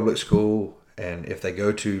go to public school and if they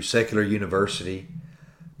go to secular university,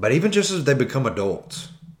 but even just as they become adults,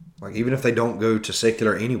 like even if they don't go to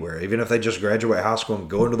secular anywhere, even if they just graduate high school and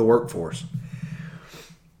go into the workforce,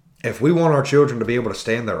 if we want our children to be able to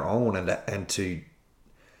stand their own and to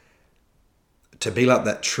be like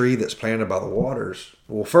that tree that's planted by the waters,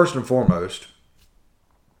 well, first and foremost,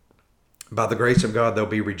 by the grace of God, they'll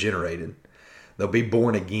be regenerated. They'll be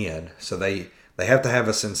born again. So they have to have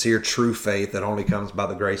a sincere, true faith that only comes by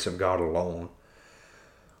the grace of God alone.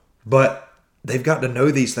 But they've got to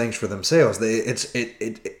know these things for themselves.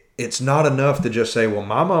 It's not enough to just say, well,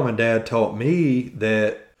 my mom and dad taught me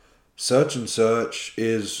that such and such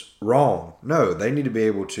is wrong. No, they need to be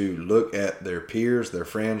able to look at their peers, their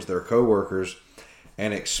friends, their coworkers,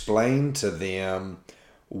 and explain to them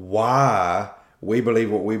why we believe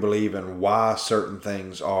what we believe and why certain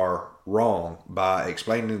things are wrong, by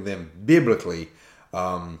explaining to them biblically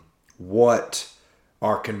what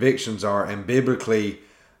our convictions are, and biblically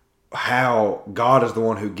how God is the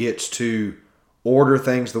one who gets to order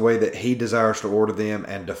things the way that he desires to order them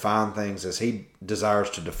and define things as he desires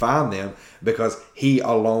to define them, because he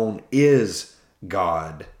alone is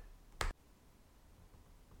God.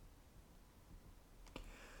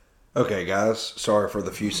 Okay, guys, sorry for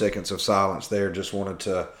the few seconds of silence there. Just wanted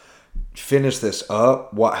to finish this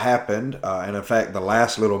up, what happened. And in fact, the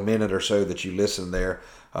last little minute or so that you listened there,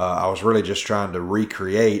 I was really just trying to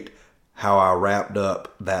recreate how I wrapped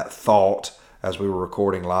up that thought as we were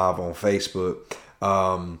recording live on Facebook.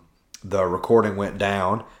 The recording went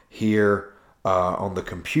down here on the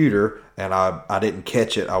computer, and I didn't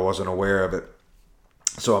catch it. I wasn't aware of it.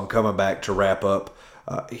 So I'm coming back to wrap up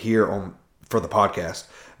here for the podcast.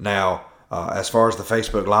 Now, as far as the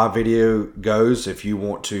Facebook Live video goes, if you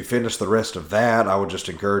want to finish the rest of that, I would just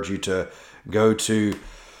encourage you to go to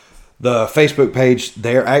the Facebook page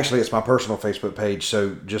there. Actually, it's my personal Facebook page.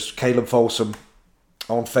 So just Caleb Folsom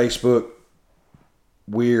on Facebook.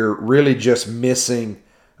 We're really just missing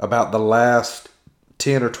about the last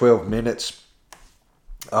 10 or 12 minutes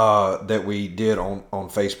that we did on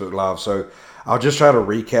Facebook Live. So I'll just try to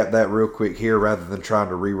recap that real quick here rather than trying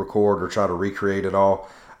to re-record or try to recreate it all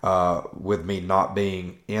with me not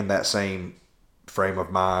being in that same frame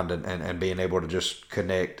of mind and being able to just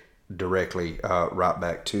connect directly right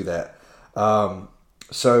back to that.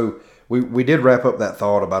 So we did wrap up that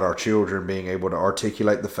thought about our children being able to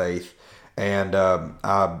articulate the faith. And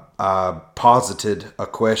I posited a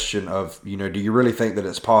question of, do you really think that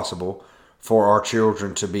it's possible for our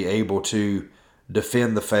children to be able to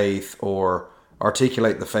defend the faith or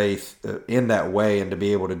articulate the faith in that way and to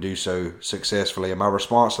be able to do so successfully? And my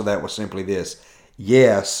response to that was simply this: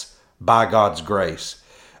 yes, by God's grace.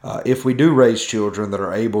 If we do raise children that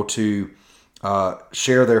are able to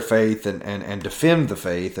share their faith and defend the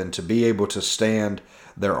faith and to be able to stand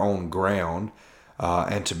their own ground,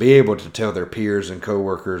 and to be able to tell their peers and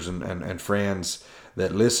coworkers and friends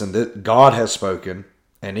that, listen, that God has spoken,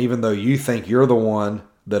 and even though you think you're the one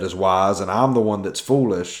that is wise and I'm the one that's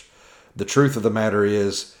foolish, the truth of the matter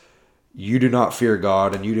is you do not fear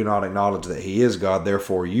God and you do not acknowledge that He is God.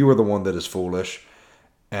 Therefore, you are the one that is foolish,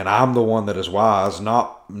 and I'm the one that is wise,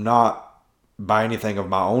 not by anything of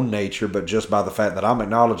my own nature, but just by the fact that I'm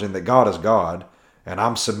acknowledging that God is God and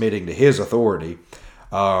I'm submitting to His authority.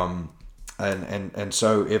 And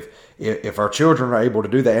so if our children are able to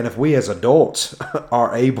do that, and if we as adults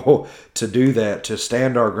are able to do that, to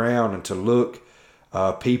stand our ground and to look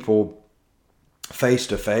people face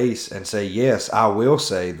to face and say, yes, I will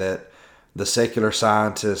say that the secular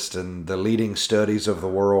scientists and the leading studies of the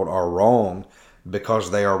world are wrong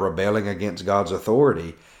because they are rebelling against God's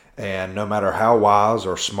authority. And no matter how wise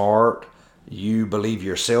or smart you believe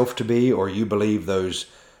yourself to be, or you believe those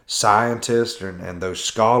scientists and those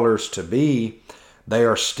scholars to be, they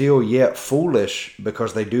are still yet foolish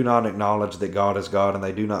because they do not acknowledge that God is God and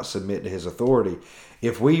they do not submit to His authority.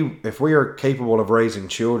 If we are capable of raising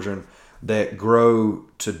children that grow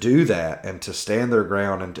to do that and to stand their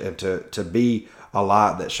ground and to be a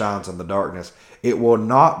light that shines in the darkness, it will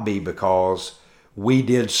not be because we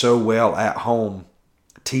did so well at home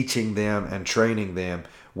teaching them and training them.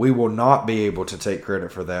 We will not be able to take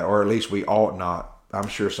credit for that, or at least we ought not. I'm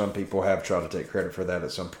sure some people have tried to take credit for that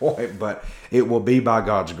at some point, but it will be by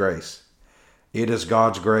God's grace. It is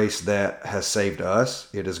God's grace that has saved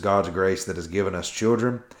us. It is God's grace that has given us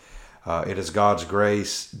children. It is God's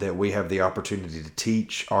grace that we have the opportunity to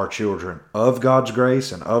teach our children of God's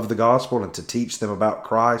grace and of the gospel, and to teach them about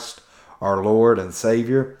Christ, our Lord and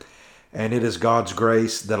Savior. And it is God's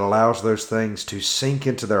grace that allows those things to sink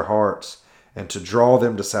into their hearts and to draw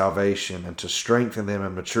them to salvation and to strengthen them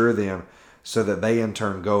and mature them, so that they in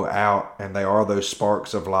turn go out and they are those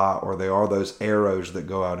sparks of light, or they are those arrows that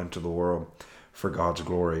go out into the world for God's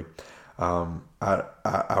glory.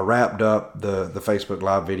 I wrapped up the Facebook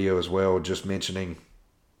Live video as well, just mentioning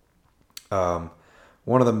one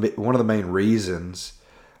of the main reasons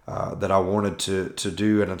that I wanted to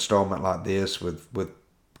do an installment like this with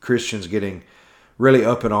Christians getting really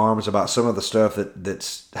up in arms about some of the stuff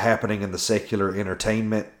that's happening in the secular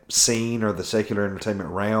entertainment scene or the secular entertainment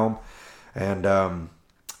realm. And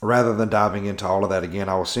rather than diving into all of that again,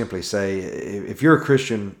 I will simply say, if you're a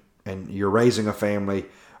Christian and you're raising a family,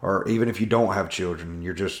 or even if you don't have children,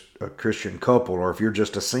 you're just a Christian couple, or if you're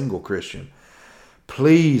just a single Christian,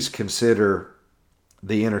 please consider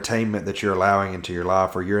the entertainment that you're allowing into your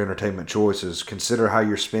life, or your entertainment choices. Consider how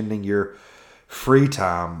you're spending your free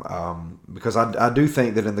time, because I do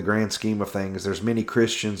think that in the grand scheme of things, there's many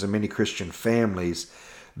Christians and many Christian families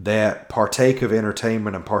that partake of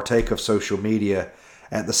entertainment and partake of social media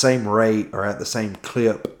at the same rate or at the same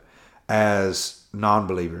clip as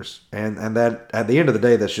non-believers, and that at the end of the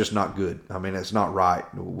day, that's just not good. I mean, it's not right.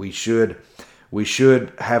 We should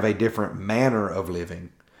have a different manner of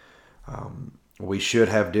living. We should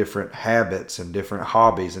have different habits and different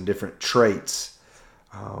hobbies and different traits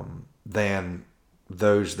than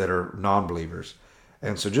those that are non-believers.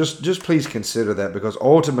 And so just please consider that, because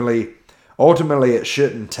ultimately it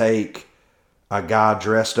shouldn't take a guy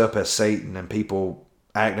dressed up as Satan and people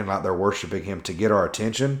acting like they're worshiping him to get our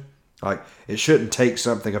attention. Like, it shouldn't take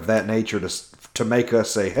something of that nature to make us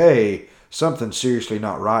say, hey, something's seriously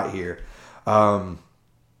not right here.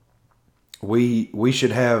 We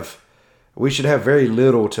should have very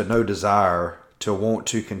little to no desire to want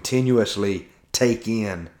to continuously take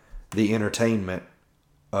in the entertainment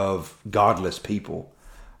of godless people.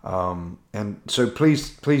 And so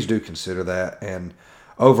please do consider that. And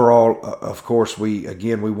overall, of course, we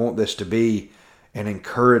want this to be an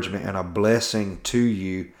encouragement and a blessing to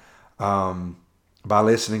you by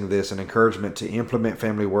listening to this, an encouragement to implement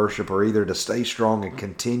family worship, or either to stay strong and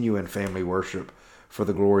continue in family worship for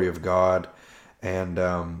the glory of God. And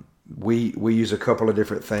we use a couple of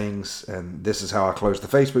different things, and this is how I close the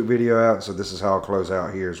Facebook video out, so this is how I'll close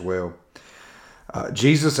out here as well.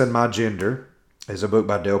 Jesus and My Gender is a book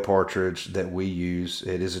by Dale Partridge that we use.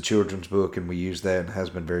 It is a children's book, and we use that, and has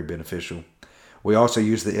been very beneficial. We also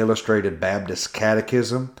use the Illustrated Baptist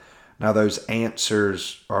Catechism Now, those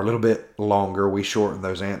answers are a little bit longer. We shorten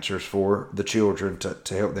those answers for the children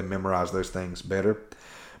to help them memorize those things better.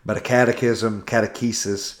 But a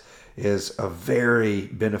catechesis, is a very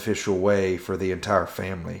beneficial way for the entire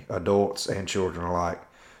family, adults and children alike,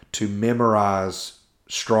 to memorize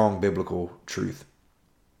strong biblical truth.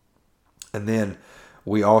 And then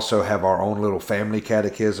we also have our own little family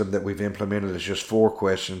catechism that we've implemented. It's just 4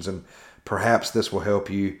 questions, and perhaps this will help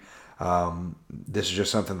you. This is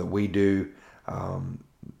just something that we do,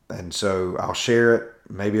 and so I'll share it.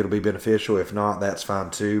 Maybe it'll be beneficial. If not, that's fine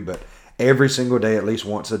too. But every single day, at least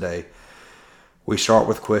once a day, we start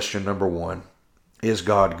with question number 1. Is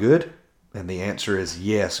God good? And the answer is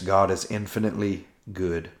yes, God is infinitely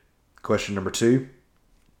good. Question number 2.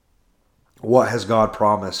 What has God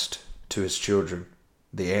promised to his children?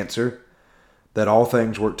 The answer, that all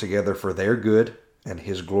things work together for their good and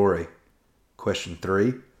his glory. Question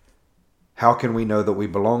 3. How can we know that we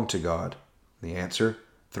belong to God? The answer,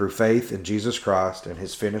 through faith in Jesus Christ and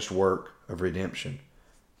his finished work of redemption.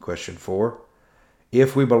 Question 4.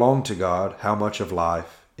 If we belong to God, how much of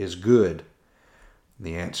life is good?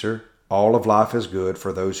 The answer, all of life is good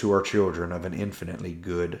for those who are children of an infinitely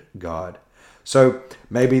good God. So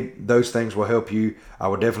maybe those things will help you. I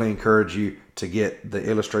would definitely encourage you to get the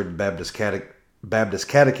Illustrated Baptist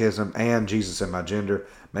Catechism and Jesus and My Gender.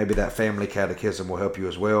 Maybe that family catechism will help you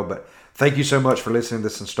as well. But thank you so much for listening to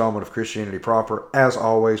this installment of Christianity Proper. As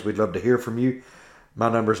always, we'd love to hear from you. My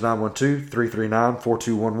number is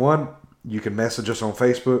 912-339-4211. You can message us on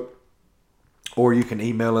Facebook, or you can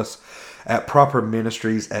email us at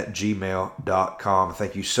properministries@gmail.com.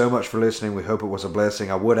 Thank you so much for listening. We hope it was a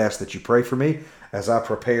blessing. I would ask that you pray for me as I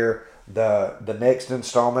prepare the next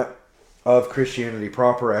installment of Christianity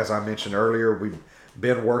Proper. As I mentioned earlier, we've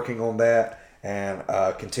been working on that and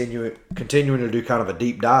continuing to do kind of a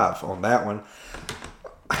deep dive on that one.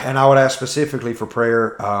 And I would ask specifically for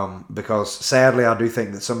prayer because sadly I do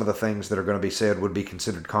think that some of the things that are going to be said would be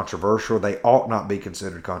considered controversial. They ought not be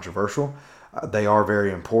considered controversial. They are very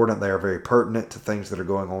important. They are very pertinent to things that are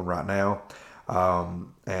going on right now.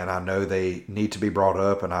 And I know they need to be brought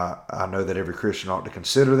up, and I know that every Christian ought to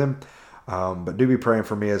consider them. But do be praying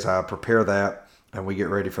for me as I prepare that and we get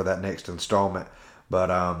ready for that next installment. But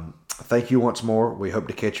thank you once more. We hope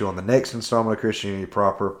to catch you on the next installment of Christianity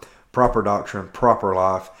Proper. Proper doctrine, proper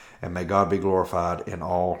life, and may God be glorified in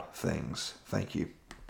all things. Thank you.